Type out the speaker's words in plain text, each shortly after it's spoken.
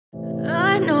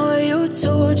I know you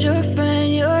told your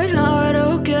friend you're not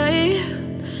okay,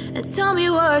 and tell me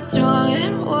what's wrong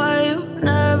and why you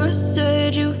never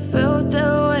said you felt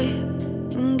that way.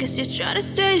 And guess you're trying to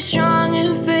stay strong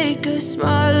and fake a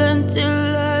smile until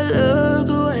I look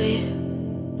away.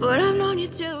 But I've known you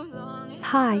too long.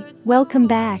 Hi, welcome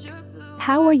back.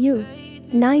 How are you?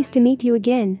 Nice to meet you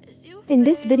again. In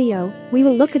this video, we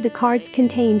will look at the cards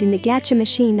contained in the Gacha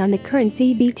machine on the current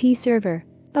CBT server.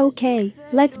 Okay,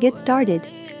 let's get started.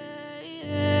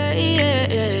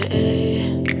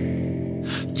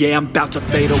 Yeah, I'm about to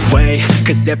fade away,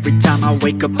 cause every time I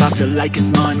wake up I feel like it's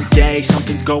Monday.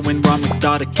 Something's going wrong with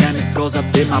all the chemicals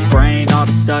up in my brain. All of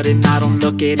a sudden I don't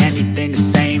look at anything the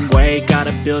same way.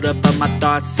 Gotta build up of my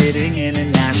thoughts sitting in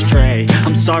an ashtray.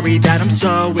 I'm sorry that I'm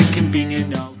so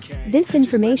inconvenient, okay. This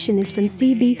information is from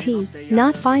CBT,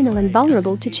 not final and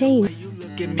vulnerable to change.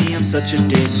 Look at me, I'm such a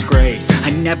disgrace. I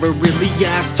never really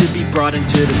asked to be brought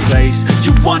into this place.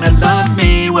 You wanna love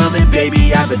me? Well then baby,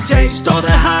 have a taste. All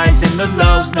the highs and the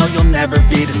lows, no you'll never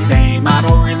be the same. I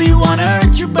don't really wanna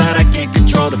hurt you, but I can't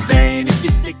control the pain. If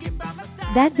you're sticking by my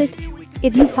side. That's it.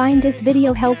 If you find this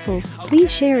video helpful,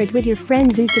 please share it with your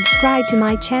friends and subscribe to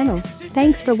my channel.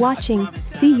 Thanks for watching.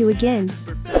 See you again.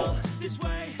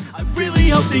 I really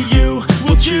hope that you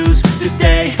will choose to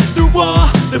stay through all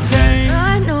the pain.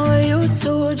 I know you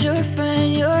told your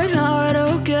friend you're not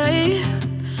okay,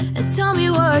 and tell me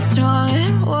what's wrong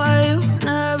and why you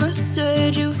never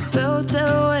said you felt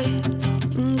that way.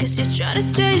 And guess you're trying to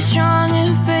stay strong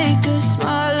and fake